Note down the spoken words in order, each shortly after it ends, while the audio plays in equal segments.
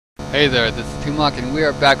Hey there, this is Tumok, and we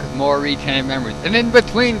are back with more Rechanted Memories. And in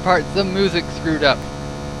between parts, the music screwed up.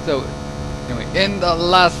 So, anyway, in the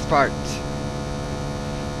last part,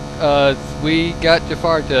 we got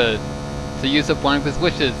Jafar to use up one of his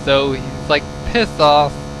wishes. So he's like pissed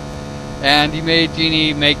off, and he made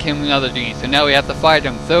Genie make him another Genie. So now we have to fight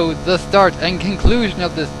him. So the start and conclusion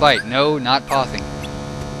of this fight. No, not pausing.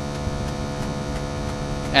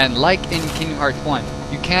 And like in Kingdom Hearts 1,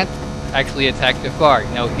 you can't actually attack Jafar.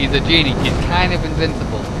 You know, he's a genie. He's kind of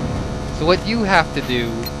invincible. So what you have to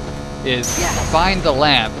do is find the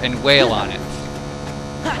lamp and wail on it.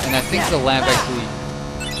 And I think the lamp actually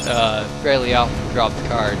fairly often drops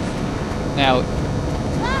cards. Now,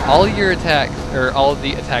 all your attacks, or all of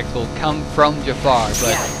the attacks will come from Jafar,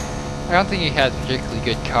 but I don't think he has particularly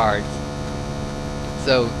good cards.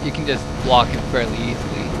 So you can just block him fairly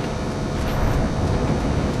easily.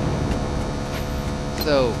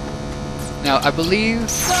 So, now, I believe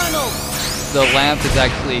the lamp is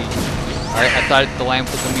actually... Alright, I thought the lamp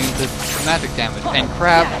was immune to magic damage. And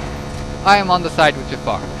crap, I am on the side with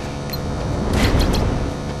Jafar.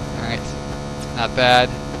 Alright, not bad.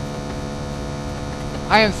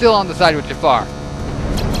 I am still on the side with Jafar.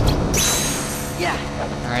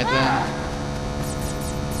 Alright then.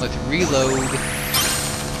 Let's reload.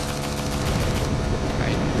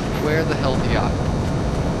 Alright, where the hell is Yacht?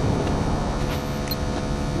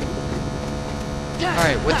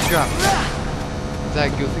 Alright, what's drop? Is that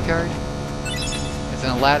a Goofy card? It's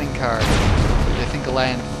an Aladdin card. I think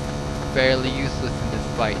Aladdin's fairly useless in this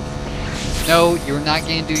fight. No, you're not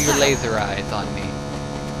going to do your laser eyes on me.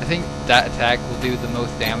 I think that attack will do the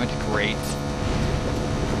most damage. Great.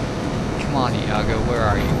 Come on, Iago, where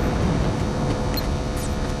are you?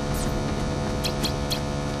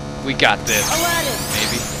 We got this.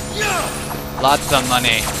 Maybe. Lots of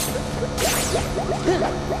money.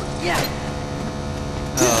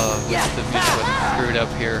 Oh, the music was screwed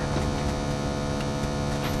up here.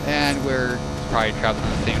 And we're probably trapped on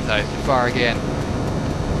the same side as Jafar again.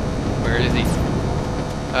 Where is he?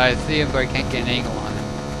 I see him, but I can't get an angle on him.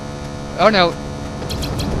 Oh no!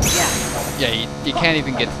 Yeah, you can't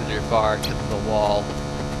even get to Jafar because of the wall.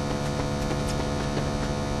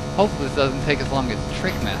 Hopefully this doesn't take as long as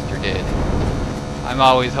Trickmaster did. I'm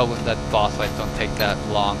always hoping that boss fights don't take that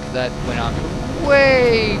long, because that went on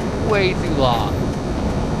way too long.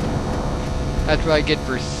 That's what I get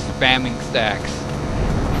for spamming stacks.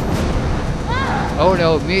 Oh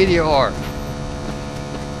no, meteor!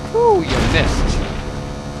 Whew, you missed.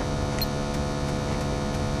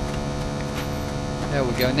 There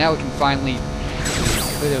we go, now we can finally...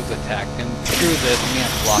 could have attacked him. Screw this, I'm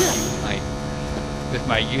gonna block you with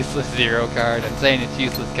my useless zero card. I'm saying it's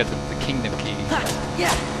useless because it's the kingdom key.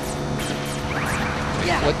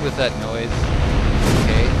 Wait, what was that noise?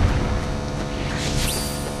 Okay.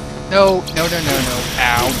 No.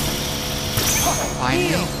 Ow.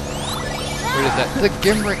 Finally. What is that? The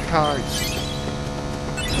Gimrick card.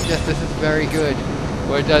 Yes, this is very good.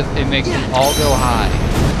 What it does, it makes them all go high.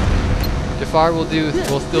 Jafar will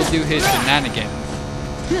still do his shenanigans.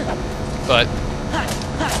 But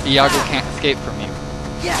Iago can't escape from you.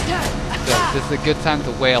 So this is a good time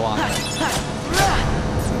to wail on him.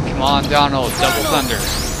 Come on, Donald, double thunder.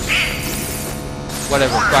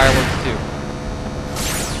 Whatever, fireworks too.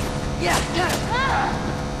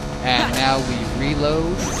 And now we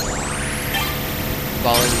reload.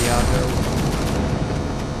 Follow Iago.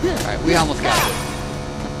 Alright, we almost got it.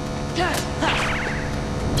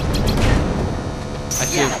 I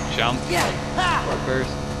should have jumped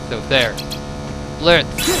first. So there. Blitz!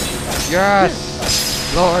 Yes!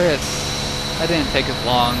 Glorious! That didn't take as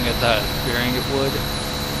long as I was fearing it would.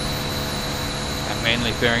 I'm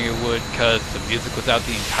mainly fearing it would because the music was out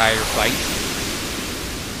the entire fight.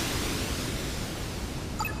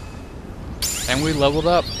 And we leveled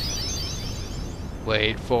up.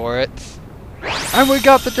 Wait for it. And we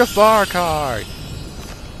got the Jafar card!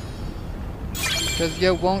 Because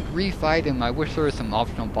you won't refight him. I wish there were some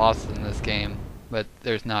optional bosses in this game. But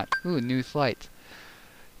there's not. Ooh, new slides.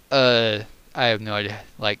 I have no idea.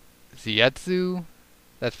 Like, Zietsu?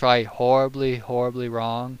 That's probably horribly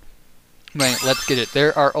wrong. Right, let's get it.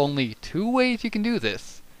 There are only 2 ways you can do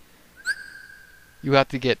this. You have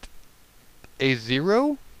to get a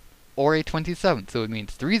 0 or a 27. So it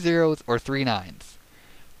means 3 zeros or 3 nines.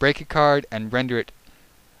 Break a card and render it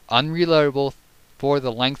unreloadable for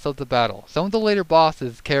the length of the battle. Some of the later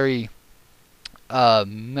bosses carry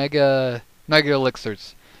mega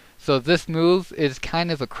elixirs. So this move is kind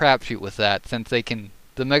of a crapshoot with that, since the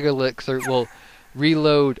mega elixir will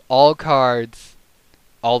reload all cards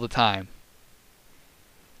all the time.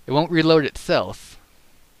 It won't reload itself,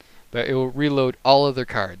 but it will reload all other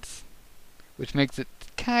cards, which makes it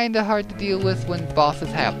kinda hard to deal with when bosses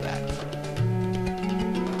have that.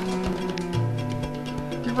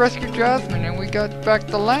 You rescued Jasmine and we got back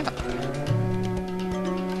the lamp.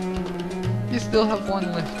 You still have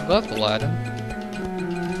one left, Aladdin.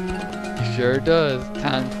 He sure does.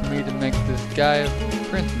 Time for me to make this guy a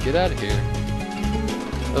prince and get out of here.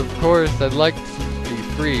 Of course, I'd like to be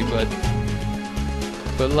free, but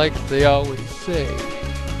like they always say,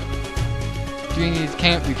 genies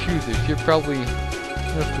can't be choosers. You're probably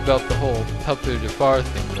just about the whole Puppet Jafar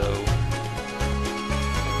thing, though.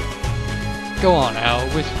 Go on, Al,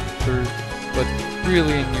 whisper, but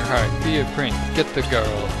really in your heart, be a prince, get the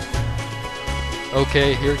girl.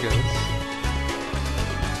 Okay, here goes.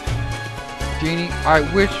 Genie, I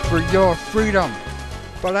wish for your freedom,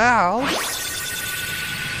 but Al...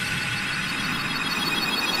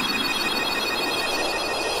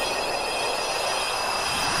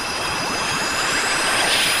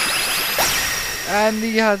 And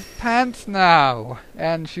he has pants now!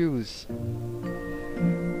 And shoes.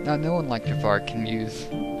 Now no one like Jafar can use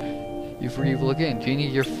you for evil again. Genie,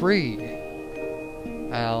 you're free.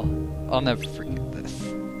 I'll never forget this.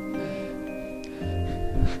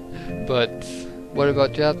 But what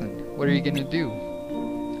about Jasmine? What are you gonna do?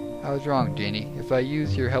 I was wrong, Genie. If I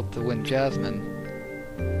use your help to win Jasmine,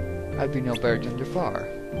 I'd be no better than Jafar.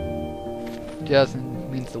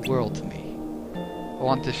 Jasmine means the world to me. I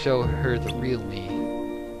want to show her the real me.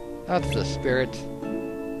 That's the spirit.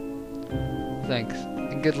 Thanks,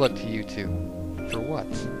 and good luck to you too. For what?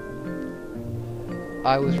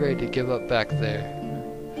 I was ready to give up back there,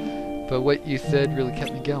 but what you said really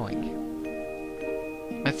kept me going.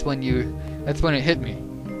 That's when it hit me.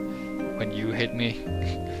 When you hit me.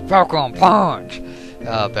 Falcon Punch!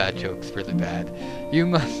 Ah, bad jokes, really bad. You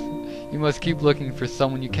must keep looking for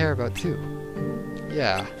someone you care about too.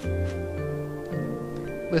 Yeah.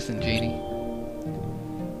 Listen, Genie.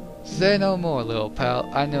 Say no more, little pal.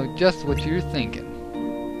 I know just what you're thinking.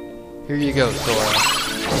 Here you go,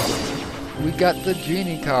 Sora. We got the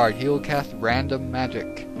Genie card. He will cast random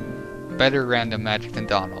magic. Better random magic than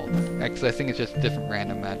Donald. Actually, I think it's just different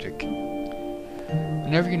random magic.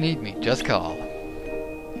 Whenever you need me, just call.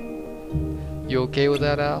 You okay with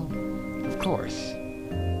that, Al? Of course.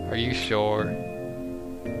 Are you sure?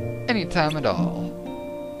 Anytime at all.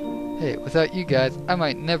 Hey, without you guys, I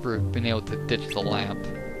might never have been able to ditch the lamp.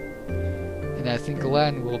 And I think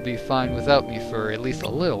Aladdin will be fine without me for at least a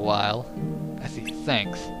little while. I see,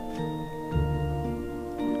 thanks.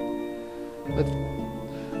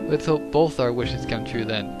 Let's hope both our wishes come true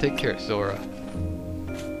then. Take care, Sora.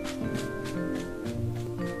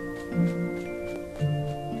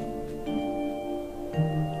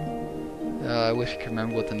 I wish I could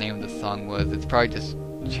remember what the name of the song was. It's probably just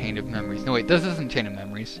Chain of Memories. No wait, this isn't Chain of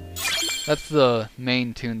Memories. That's the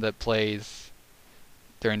main tune that plays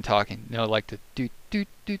during talking. You know, like the do do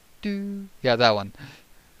do do. Yeah, that one.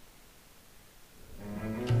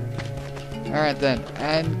 Alright then,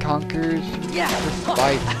 and conquers the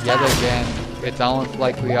spice yet again. It's almost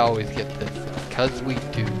like we always get this, because we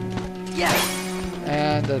do.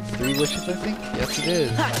 And that's 3 wishes, I think? Yes, it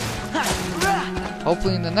is.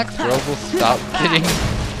 Hopefully in the next world we'll stop getting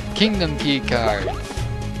Kingdom Key cards.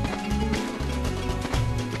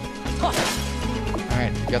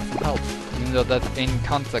 Alright, we got some help, even though that's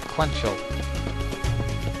inconsequential.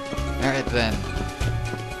 Alright then.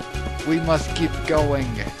 We must keep going.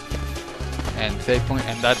 And save point,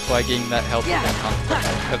 and that's why getting that help is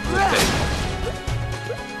inconsequential.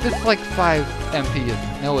 This is like 5 MP, is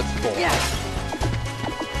no, it's 4.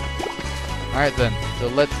 Alright then, so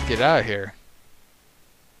let's get out of here.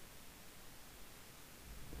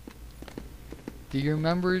 Do you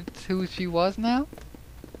remember who she was now?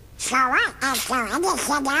 Sora and Sora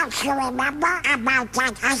set out to remember about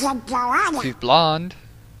that other Sora. She's blonde.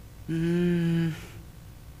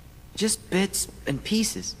 Just bits and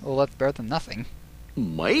pieces. Well, that's better than nothing.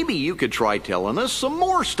 Maybe you could try telling us some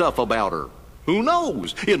more stuff about her. Who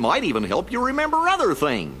knows? It might even help you remember other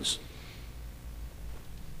things.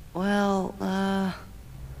 Well,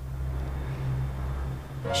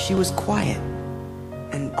 she was quiet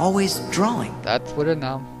and always drawing. That's what a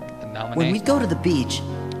nominate. When we'd go to the beach,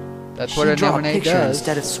 that's what a she'd draw a nominate picture does.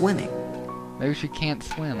 instead of swimming. Maybe she can't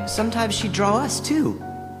swim. Sometimes she'd draw us too.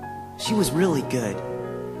 She was really good.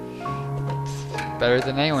 Better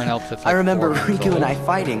than anyone else that's like I remember 4 years Riku and old. I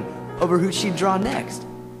fighting over who she'd draw next.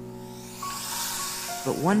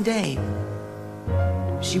 But one day,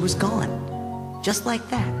 she was gone. Just like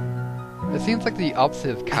that. It seems like the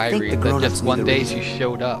opposite of I think Kyrie, the that grown-ups just knew one the day reason. she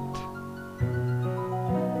showed up.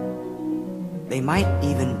 They might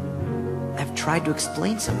even have tried to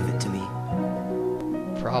explain some of it to me.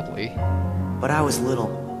 Probably. But I was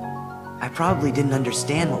little. I probably didn't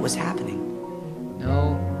understand what was happening.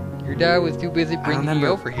 No, your dad was too busy bringing you remember-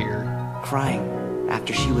 over here. Crying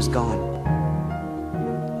after she was gone.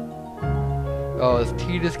 Oh, is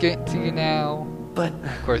Titus getting to you now? But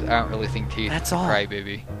Of course, I don't really think Titus That's is a all.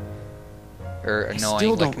 crybaby. Or I annoying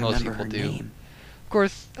still don't like most remember people her do. name. Of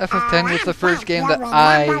course, FF10 was the first game that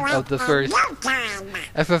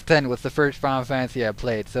FF10 was the first Final Fantasy I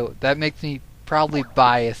played, so that makes me probably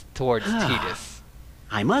biased towards Titus.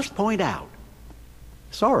 I must point out,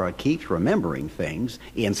 Sora keeps remembering things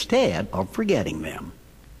instead of forgetting them.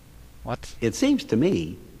 What? It seems to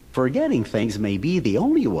me, forgetting things may be the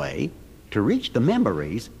only way to reach the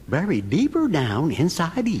memories buried deeper down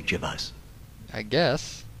inside each of us. I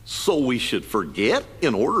guess. So we should forget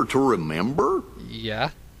in order to remember? Yeah,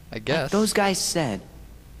 I Like guess. those guys said,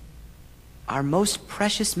 our most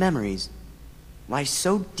precious memories lie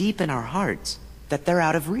so deep in our hearts that they're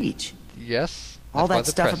out of reach. Yes. All that's why that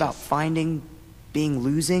they're stuff precious. about finding being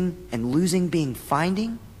losing and losing being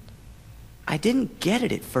finding, I didn't get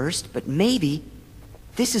it at first, but maybe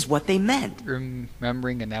this is what they meant.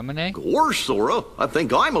 Remembering Anemone? Gosh, Sora, I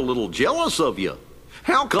think I'm a little jealous of you.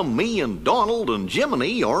 How come me and Donald and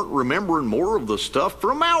Jiminy aren't remembering more of the stuff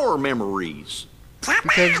from our memories?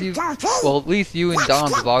 Because you, well, at least you and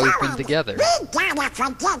Donald have always been together. We gotta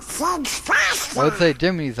forget things faster. I would say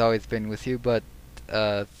Jiminy's always been with you, but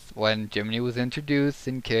when Jiminy was introduced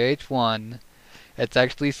in KH1, it's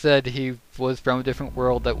actually said he was from a different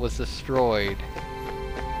world that was destroyed,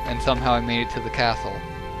 and somehow he made it to the castle.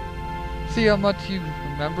 See how much you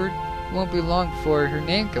remembered? It won't be long before her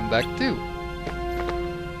name come back too.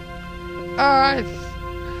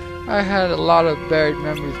 I had a lot of buried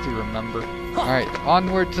memories to remember. Alright,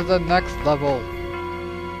 onward to the next level.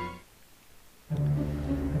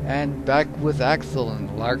 And back with Axel and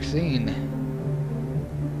Larxene,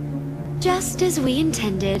 Just as we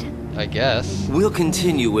intended. I guess. We'll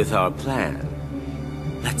continue with our plan.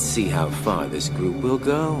 Let's see how far this group will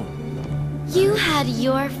go. You had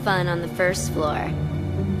your fun on the first floor.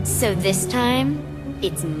 So this time,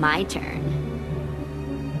 it's my turn.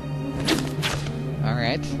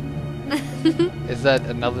 Alright. Is that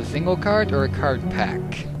another single card or a card pack?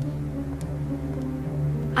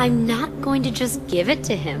 I'm not going to just give it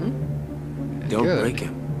to him. Don't Good. break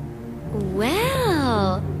him.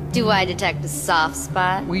 Well, do I detect a soft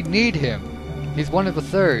spot? We need him. He's one of a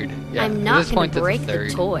third. Yeah, I'm at not this going point to it's a break the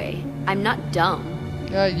third. toy. I'm not dumb.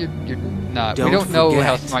 Yeah, you're not. We Don't don't know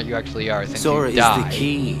how forget. smart you actually are since Sora you is died. the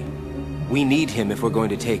key. We need him if we're going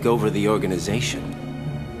to take over the organization.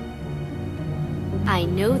 I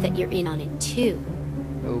know that you're in on it too.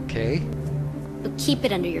 Okay. But keep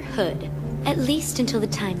it under your hood. At least until the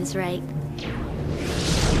time is right.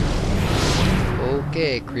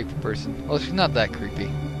 Okay, creepy person. Well, she's not that creepy.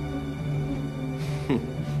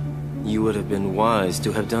 You would have been wise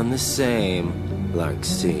to have done the same,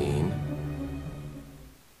 Larxene.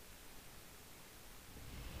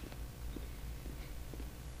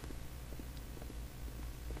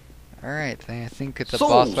 Alright, I think it's a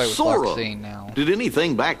boss fight with Sora, Larxene now. did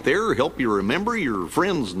anything back there help you remember your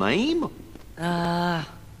friend's name? Her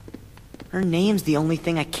name's the only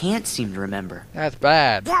thing I can't seem to remember. That's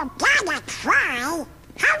bad. You gotta try.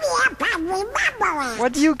 Hurry up and remember it.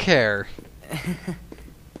 What do you care?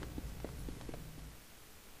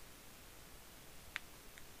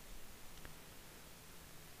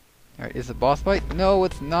 Alright, is it boss fight? No,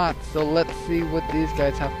 it's not. So let's see what these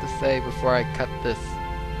guys have to say before I cut this.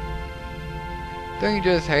 Don't you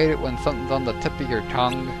just hate it when something's on the tip of your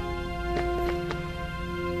tongue?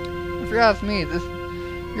 If you ask me,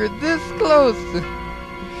 you're this close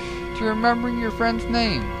to remembering your friend's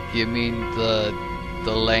name. You mean the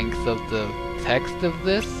length of the text of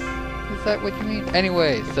this? Is that what you mean?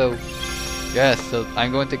 Anyway, so yes, so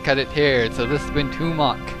I'm going to cut it here. So this has been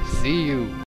Tumok. See you.